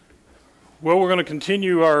Well, we're going to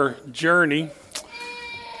continue our journey.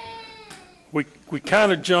 We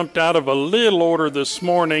kind of jumped out of a little order this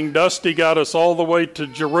morning. Dusty got us all the way to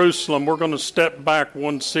Jerusalem. We're going to step back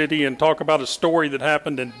one city and talk about a story that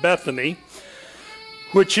happened in Bethany,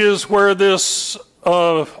 which is where this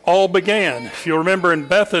all began. If you remember, in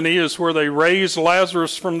Bethany is where they raised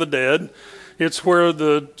Lazarus from the dead. It's where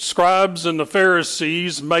the scribes and the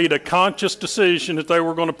Pharisees made a conscious decision that they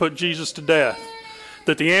were going to put Jesus to death.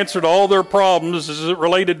 That the answer to all their problems as it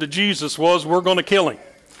related to Jesus was, we're going to kill him.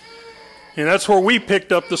 And that's where we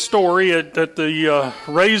picked up the story at the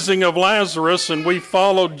raising of Lazarus, and we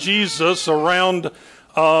followed Jesus around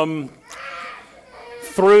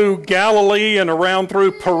through Galilee and around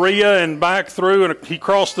through Perea and back through, and he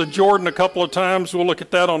crossed the Jordan a couple of times. We'll look at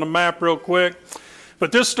that on the map real quick.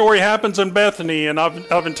 But this story happens in Bethany, and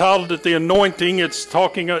I've entitled it The Anointing. It's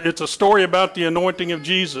a story about the anointing of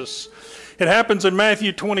Jesus. It happens in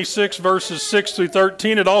Matthew 26, verses 6 through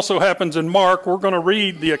 13. It also happens in Mark. We're going to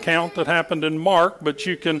read the account that happened in Mark, but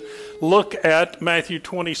you can look at Matthew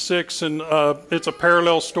 26, and it's a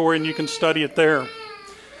parallel story, and you can study it there.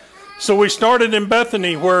 So we started in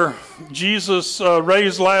Bethany, where Jesus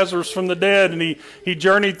raised Lazarus from the dead, and he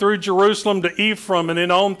journeyed through Jerusalem to Ephraim, and then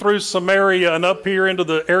on through Samaria and up here into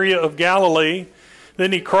the area of Galilee.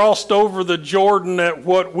 Then he crossed over the Jordan at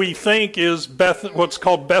what we think is what's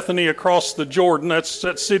called Bethany across the Jordan. That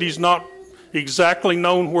city's not exactly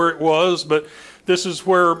known where it was, but this is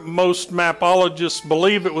where most mapologists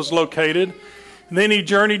believe it was located. And then he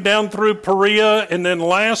journeyed down through Perea, and then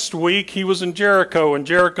last week he was in Jericho, and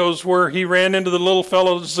Jericho's where he ran into the little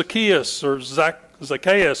fellow Zacchaeus, or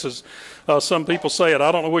Zacchaeus, as some people say it.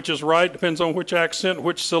 I don't know which is right, depends on which accent,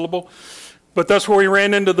 which syllable. But that's where he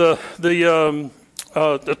ran into the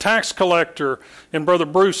tax collector, and Brother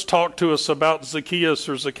Bruce talked to us about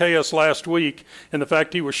Zacchaeus last week, and the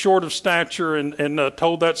fact he was short of stature, and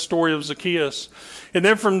told that story of Zacchaeus. And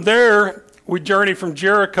then from there, we journey from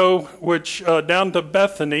Jericho, which down to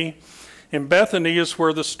Bethany, and Bethany is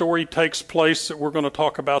where the story takes place that we're going to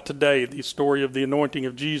talk about today, the story of the anointing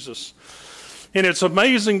of Jesus. And it's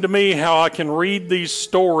amazing to me how I can read these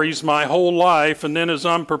stories my whole life, and then as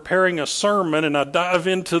I'm preparing a sermon and I dive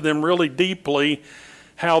into them really deeply,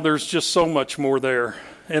 how there's just so much more there.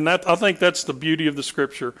 And I think that's the beauty of the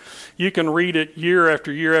Scripture. You can read it year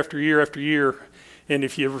after year after year after year, and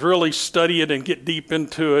if you really study it and get deep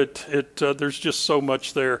into it, there's just so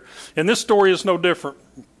much there. And this story is no different.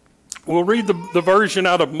 We'll read the version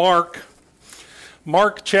out of Mark.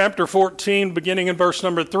 Mark chapter 14, beginning in verse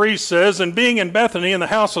number 3 says, "And being in Bethany in the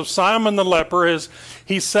house of Simon the leper, as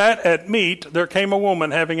he sat at meat, there came a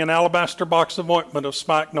woman having an alabaster box of ointment of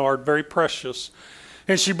spikenard, very precious.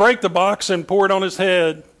 And she brake the box and poured on his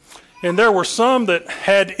head. And there were some that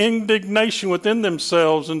had indignation within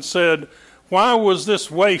themselves and said, Why was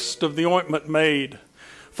this waste of the ointment made?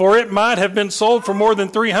 For it might have been sold for more than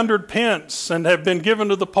 300 pence and have been given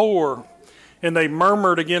to the poor. And they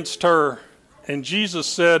murmured against her. And Jesus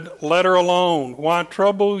said, Let her alone. Why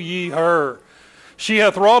trouble ye her? She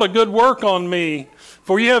hath wrought a good work on me.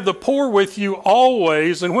 For ye have the poor with you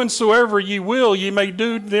always, and whensoever ye will, ye may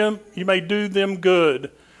do them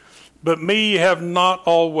good. But me ye have not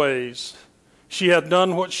always. She hath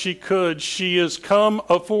done what she could. She is come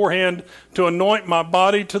aforehand to anoint my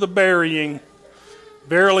body to the burying.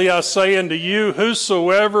 Verily I say unto you,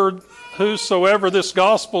 whosoever this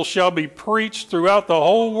gospel shall be preached throughout the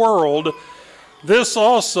whole world, this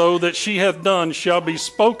also that she hath done shall be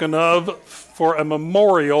spoken of for a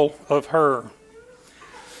memorial of her."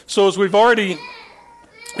 So as we've already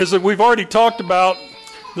talked about,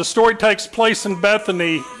 the story takes place in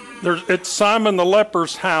Bethany. It's Simon the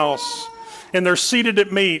leper's house, and they're seated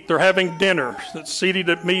at meat. They're having dinner. Seated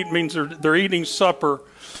at meat means they're eating supper.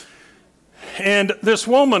 And this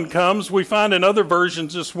woman comes. We find in other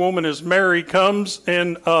versions this woman is Mary, comes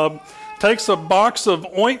and takes a box of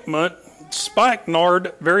ointment,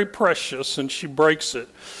 spikenard, very precious, and she breaks it.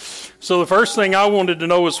 So the first thing I wanted to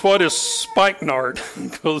know is, what is spikenard?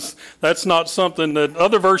 Because that's not something that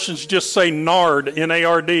other versions just say nard,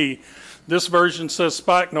 N-A-R-D. This version says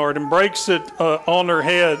spikenard, and breaks it on her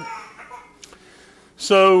head.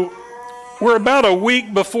 So we're about a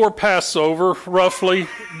week before Passover, roughly,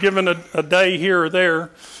 given a day here or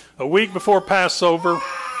there, a week before Passover.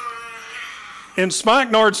 And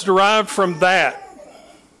spikenard's derived from that.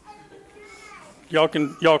 Y'all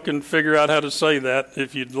can figure out how to say that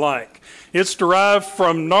if you'd like. It's derived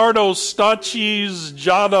from Nardos stachys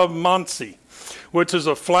jadamansi. which is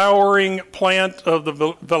a flowering plant of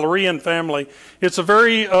the valerian family. It's a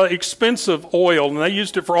very expensive oil, and they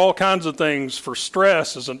used it for all kinds of things, for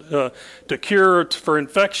stress, to cure, for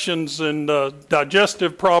infections and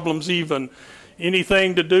digestive problems even,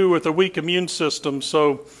 anything to do with a weak immune system.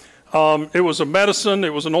 So it was a medicine,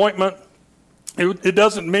 it was an ointment. It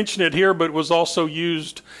doesn't mention it here, but it was also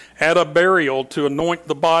used at a burial to anoint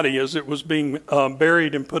the body as it was being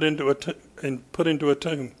buried and put into a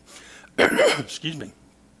tomb. Excuse me.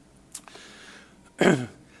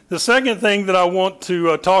 The second thing that I want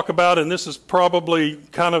to talk about, and this is probably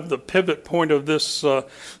kind of the pivot point of this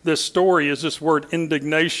story, is this word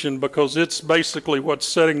indignation, because it's basically what's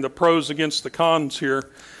setting the pros against the cons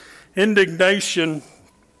here. Indignation,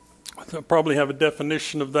 I'll probably have a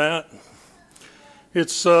definition of that.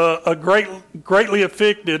 It's greatly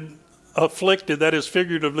afflicted, that is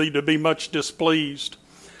figuratively, to be much displeased.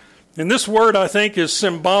 And this word, I think, is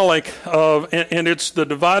symbolic of, and it's the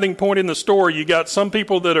dividing point in the story. You got some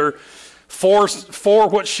people that are for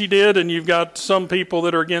what she did, and you've got some people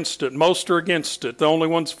that are against it. Most are against it. The only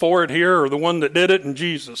ones for it here are the one that did it and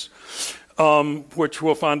Jesus, which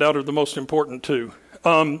we'll find out are the most important too.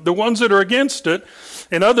 The ones that are against it,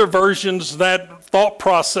 in other versions, that thought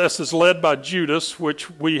process is led by Judas, which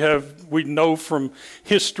we know from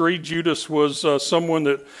history. Judas was someone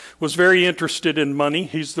that was very interested in money.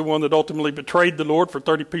 He's the one that ultimately betrayed the Lord for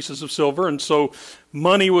 30 pieces of silver, and so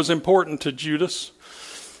money was important to Judas.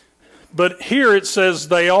 But here it says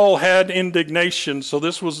they all had indignation. So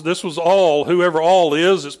this was all, whoever all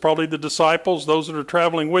is, it's probably the disciples, those that are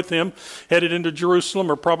traveling with him, headed into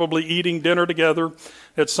Jerusalem, are probably eating dinner together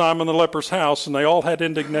at Simon the leper's house, and they all had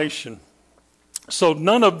indignation. So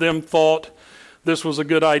none of them thought this was a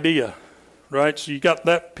good idea, right? So you got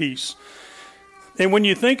that piece. And when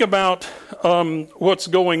you think about what's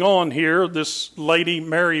going on here, this lady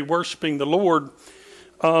Mary worshiping the Lord,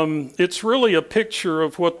 it's really a picture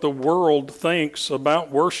of what the world thinks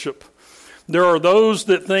about worship. There are those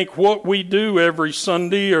that think what we do every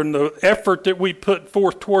Sunday and the effort that we put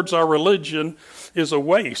forth towards our religion is a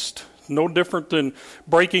waste. No different than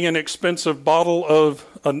breaking an expensive bottle of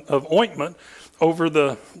ointment over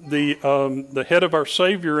the head of our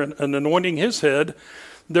Savior and anointing his head.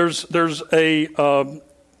 There's a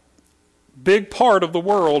big part of the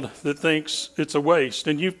world that thinks it's a waste,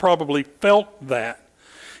 and you've probably felt that.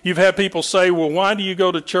 You've had people say, well, why do you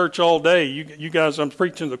go to church all day? You guys, I'm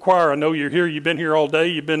preaching to the choir. I know you're here. You've been here all day.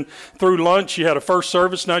 You've been through lunch. You had a first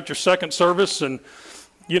service, not your second service. And,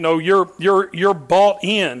 you know, you're bought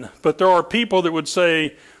in. But there are people that would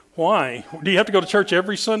say, why? Do you have to go to church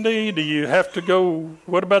every Sunday? Do you have to go?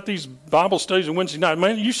 What about these Bible studies on Wednesday night?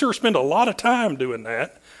 Man, you sure spend a lot of time doing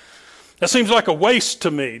that. That seems like a waste to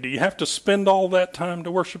me. Do you have to spend all that time to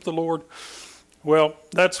worship the Lord? Well,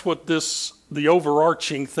 that's what the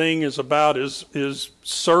overarching thing is about, is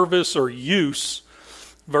service or use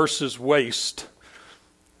versus waste.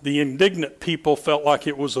 The indignant people felt like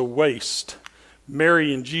it was a waste.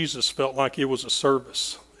 Mary and Jesus felt like it was a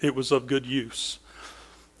service. It was of good use.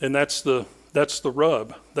 And that's the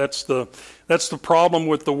rub. That's the problem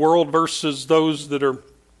with the world versus those that are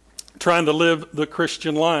trying to live the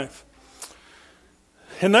Christian life.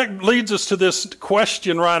 And that leads us to this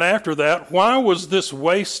question right after that. Why was this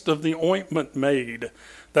waste of the ointment made?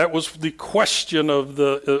 That was the question of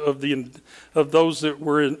those that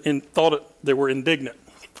were they were indignant.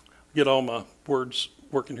 Get all my words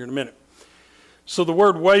working here in a minute. So the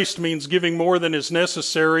word waste means giving more than is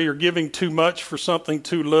necessary, or giving too much for something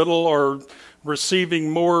too little, or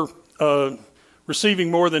receiving more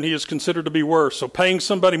than he is considered to be worth. So paying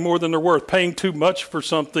somebody more than they're worth, paying too much for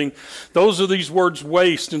something. Those are these words,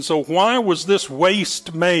 waste. And so why was this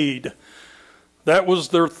waste made? That was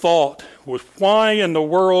their thought. Why in the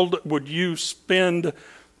world would you spend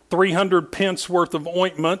 300 pence worth of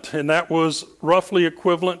ointment? And that was roughly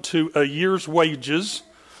equivalent to a year's wages.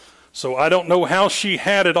 So I don't know how she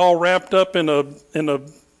had it all wrapped up in a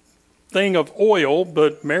thing of oil,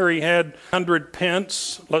 but Mary had 100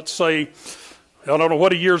 pence, let's say. I don't know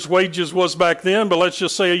what a year's wages was back then, but let's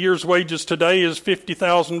just say a year's wages today is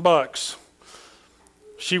 $50,000.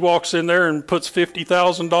 She walks in there and puts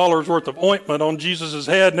 $50,000 worth of ointment on Jesus'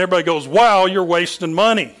 head, and everybody goes, wow, you're wasting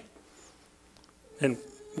money. And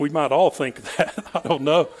we might all think that. I don't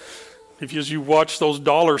know. If as you watch those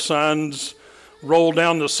dollar signs roll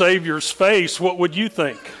down the Savior's face, what would you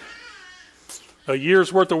think? A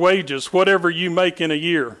year's worth of wages, whatever you make in a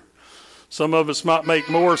year. Some of us might make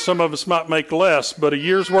more, some of us might make less, but a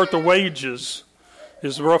year's worth of wages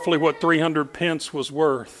is roughly what 300 pence was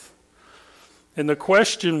worth. And the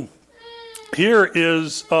question here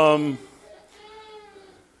is, do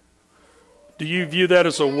Do you view that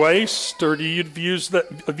as a waste, or do you view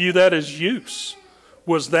that as use?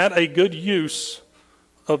 Was that a good use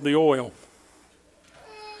of the oil?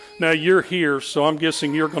 Now you're here, so I'm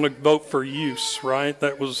guessing you're going to vote for use, right?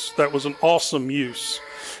 That was an awesome use.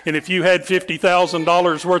 And if you had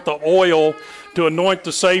 $50,000 worth of oil to anoint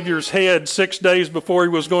the Savior's head 6 days before he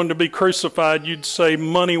was going to be crucified, you'd say,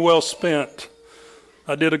 money well spent.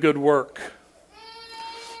 I did a good work.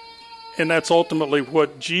 And that's ultimately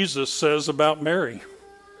what Jesus says about Mary.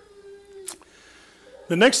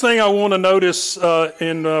 The next thing I want to notice,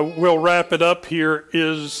 and we'll wrap it up here,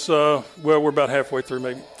 is, we're about halfway through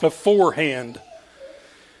maybe, a forehand.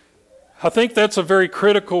 I think that's a very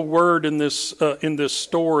critical word in this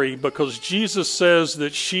story, because Jesus says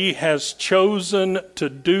that she has chosen to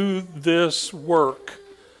do this work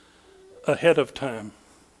ahead of time.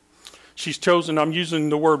 She's chosen, I'm using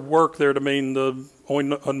the word work there to mean the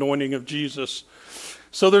anointing of Jesus.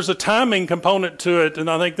 So there's a timing component to it, and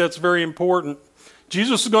I think that's very important.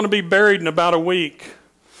 Jesus is going to be buried in about a week.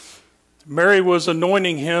 Mary was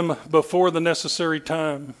anointing him before the necessary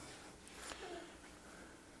time.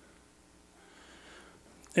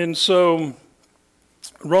 And so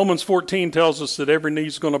Romans 14 tells us that every knee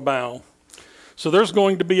is going to bow. So there's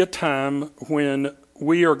going to be a time when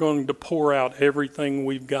we are going to pour out everything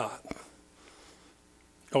we've got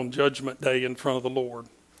on Judgment Day in front of the Lord.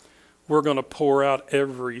 We're going to pour out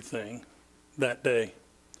everything that day.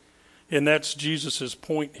 And that's Jesus'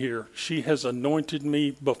 point here. She has anointed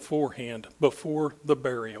me beforehand, before the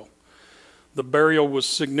burial. The burial was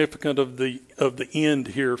significant of the end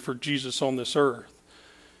here for Jesus on this earth.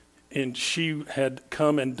 And she had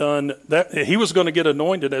come and done that. He was going to get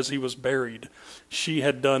anointed as he was buried. She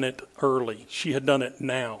had done it early. She had done it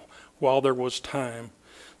now, while there was time.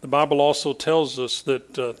 The Bible also tells us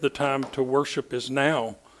that the time to worship is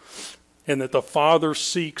now, and that the Father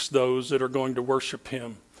seeks those that are going to worship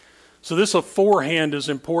him. So this aforehand is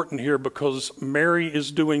important here, because Mary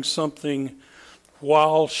is doing something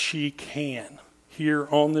while she can, here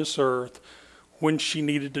on this earth, when she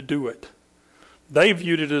needed to do it. They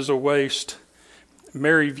viewed it as a waste.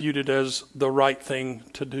 Mary viewed it as the right thing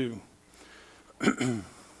to do.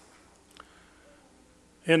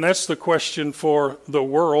 And that's the question for the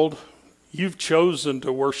world. You've chosen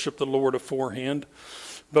to worship the Lord aforehand.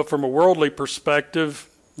 But from a worldly perspective,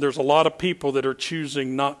 there's a lot of people that are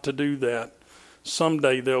choosing not to do that.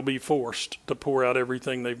 Someday they'll be forced to pour out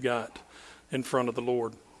everything they've got in front of the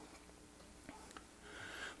Lord.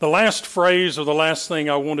 The last phrase, or the last thing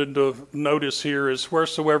I wanted to notice here, is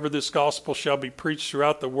wheresoever this gospel shall be preached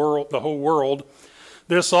throughout the world, the whole world,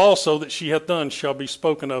 this also that she hath done shall be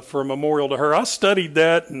spoken of for a memorial to her. I studied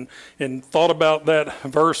that and thought about that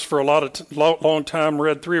verse for a long time,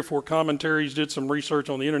 read 3 or 4 commentaries, did some research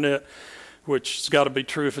on the internet, which has got to be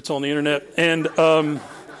true if it's on the internet, and a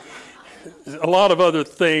lot of other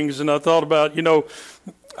things. And I thought about,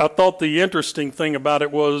 I thought the interesting thing about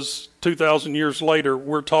it was 2,000 years later,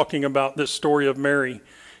 we're talking about this story of Mary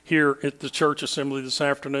here at the church assembly this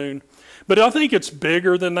afternoon. But I think it's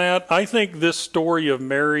bigger than that. I think this story of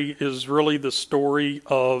Mary is really the story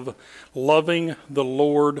of loving the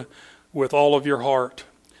Lord with all of your heart.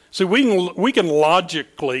 See, we can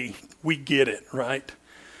logically, we get it, right?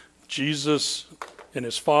 Jesus and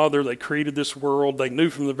his Father, they created this world. They knew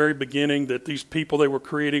from the very beginning that these people they were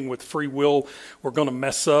creating with free will were going to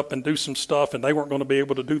mess up and do some stuff, and they weren't going to be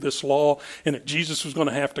able to do this law, and that Jesus was going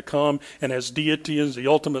to have to come, and as deity, as the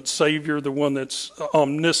ultimate Savior, the one that's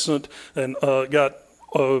omniscient and got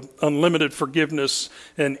unlimited forgiveness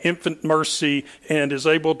and infinite mercy and is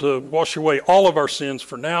able to wash away all of our sins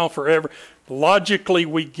for now, forever. Logically,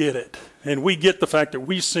 we get it. And we get the fact that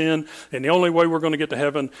we sin, and the only way we're going to get to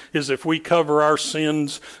heaven is if we cover our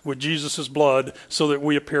sins with Jesus' blood so that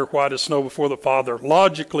we appear white as snow before the Father.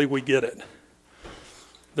 Logically, we get it.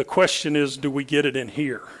 The question is, do we get it in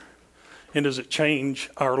here? And does it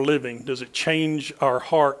change our living? Does it change our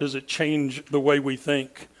heart? Does it change the way we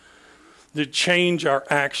think? Does it change our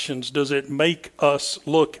actions? Does it make us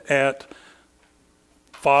look at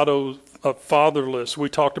fatherless? We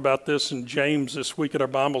talked about this in James this week at our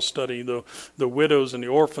Bible study. The widows and the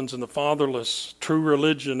orphans and the fatherless. True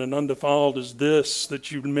religion and undefiled is this,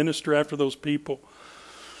 that you minister after those people.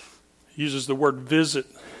 He uses the word visit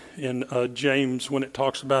in James when it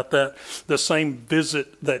talks about that. The same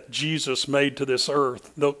visit that Jesus made to this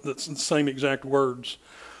earth. That's the same exact words.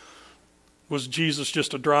 Was Jesus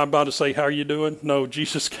just a drive-by to say, how are you doing? No,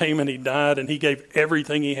 Jesus came and he died and he gave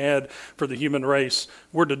everything he had for the human race.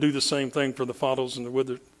 We're to do the same thing for the fatherless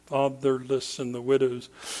and the widows.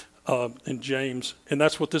 in James. And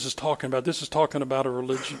that's what this is talking about. This is talking about a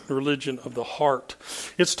religion of the heart.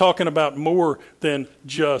 It's talking about more than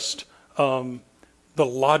just the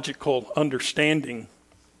logical understanding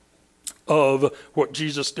of what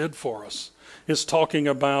Jesus did for us. It's talking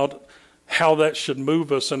about how that should move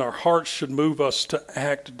us, and our hearts should move us to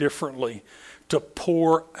act differently, to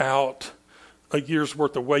pour out a year's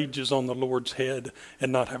worth of wages on the Lord's head and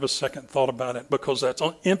not have a second thought about it, because that's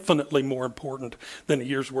infinitely more important than a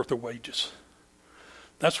year's worth of wages.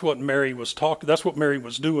 That's what Mary was that's what Mary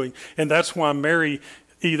was doing, and that's why Mary,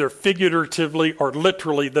 either figuratively or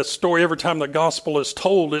literally, the story, every time the gospel is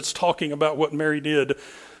told, it's talking about what Mary did.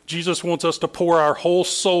 Jesus wants us to pour our whole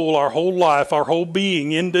soul, our whole life, our whole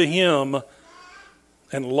being into him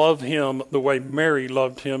and love him the way Mary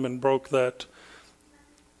loved him and broke that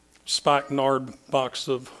spikenard box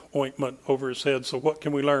of ointment over his head. So what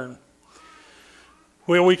can we learn?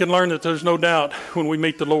 Well, we can learn that there's no doubt when we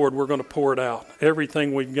meet the Lord, we're going to pour it out,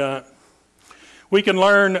 everything we've got. We can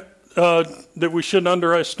learn that we shouldn't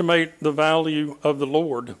underestimate the value of the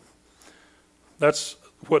Lord. That's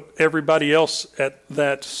what everybody else at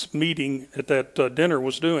that meeting, at that dinner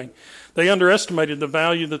was doing. They underestimated the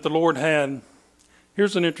value that the Lord had.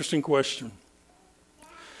 Here's an interesting question.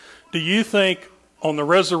 Do you think on the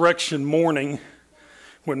resurrection morning,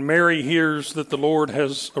 when Mary hears that the Lord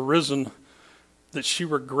has arisen, that she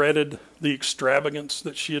regretted the extravagance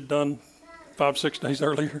that she had done 5-6 days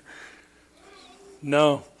earlier?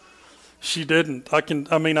 No, she didn't.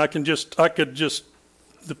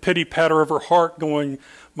 The pity patter of her heart going,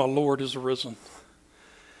 my Lord is arisen.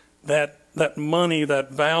 That money,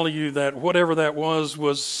 that value, that whatever that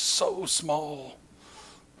was so small,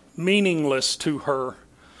 meaningless to her,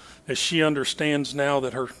 as she understands now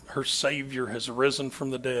that her Savior has risen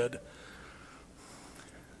from the dead.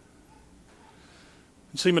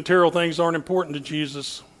 You see, material things aren't important to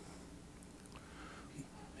Jesus.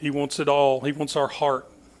 He wants it all. He wants our heart.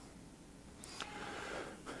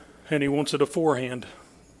 And he wants it aforehand.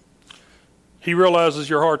 He realizes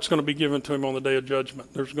your heart's going to be given to him on the day of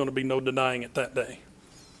judgment. There's going to be no denying it that day.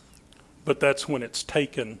 But that's when it's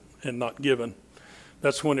taken and not given.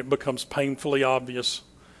 That's when it becomes painfully obvious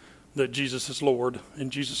that Jesus is Lord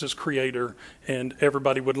and Jesus is Creator, and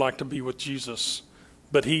everybody would like to be with Jesus.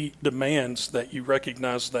 But he demands that you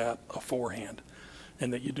recognize that aforehand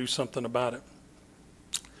and that you do something about it.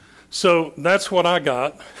 So that's what I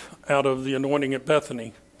got out of the anointing at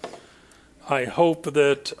Bethany. I hope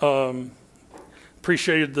that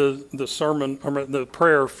appreciated the sermon, or the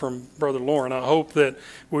prayer from Brother Lauren. I hope that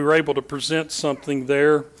we were able to present something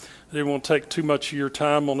there. It won't take too much of your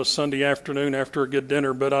time on a Sunday afternoon after a good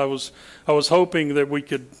dinner, but I was hoping that we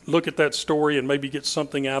could look at that story and maybe get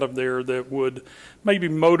something out of there that would maybe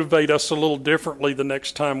motivate us a little differently the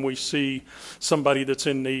next time we see somebody that's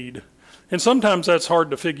in need. And sometimes that's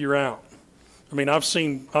hard to figure out. I mean, I've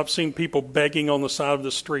seen people begging on the side of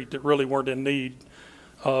the street that really weren't in need,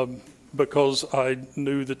 because I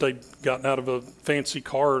knew that they'd gotten out of a fancy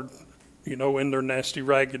car, in their nasty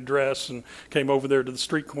ragged dress, and came over there to the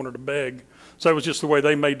street corner to beg. So that was just the way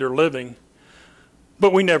they made their living.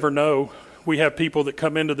 But we never know. We have people that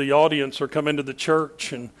come into the audience or come into the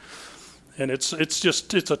church, and it's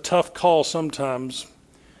a tough call sometimes.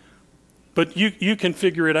 But you can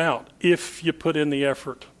figure it out if you put in the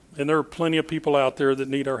effort. And there are plenty of people out there that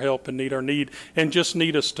need our help and need our need, and just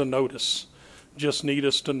need us to notice. Just need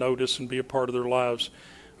us to notice and be a part of their lives.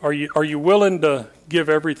 Are you willing to give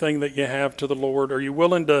everything that you have to the Lord? Are you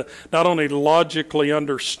willing to not only logically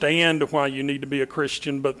understand why you need to be a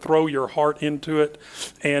Christian, but throw your heart into it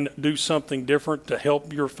and do something different to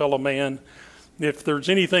help your fellow man? If there's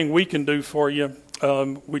anything we can do for you,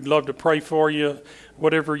 we'd love to pray for you.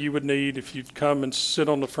 Whatever you would need, if you'd come and sit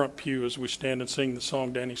on the front pew as we stand and sing the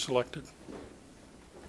song Danny selected.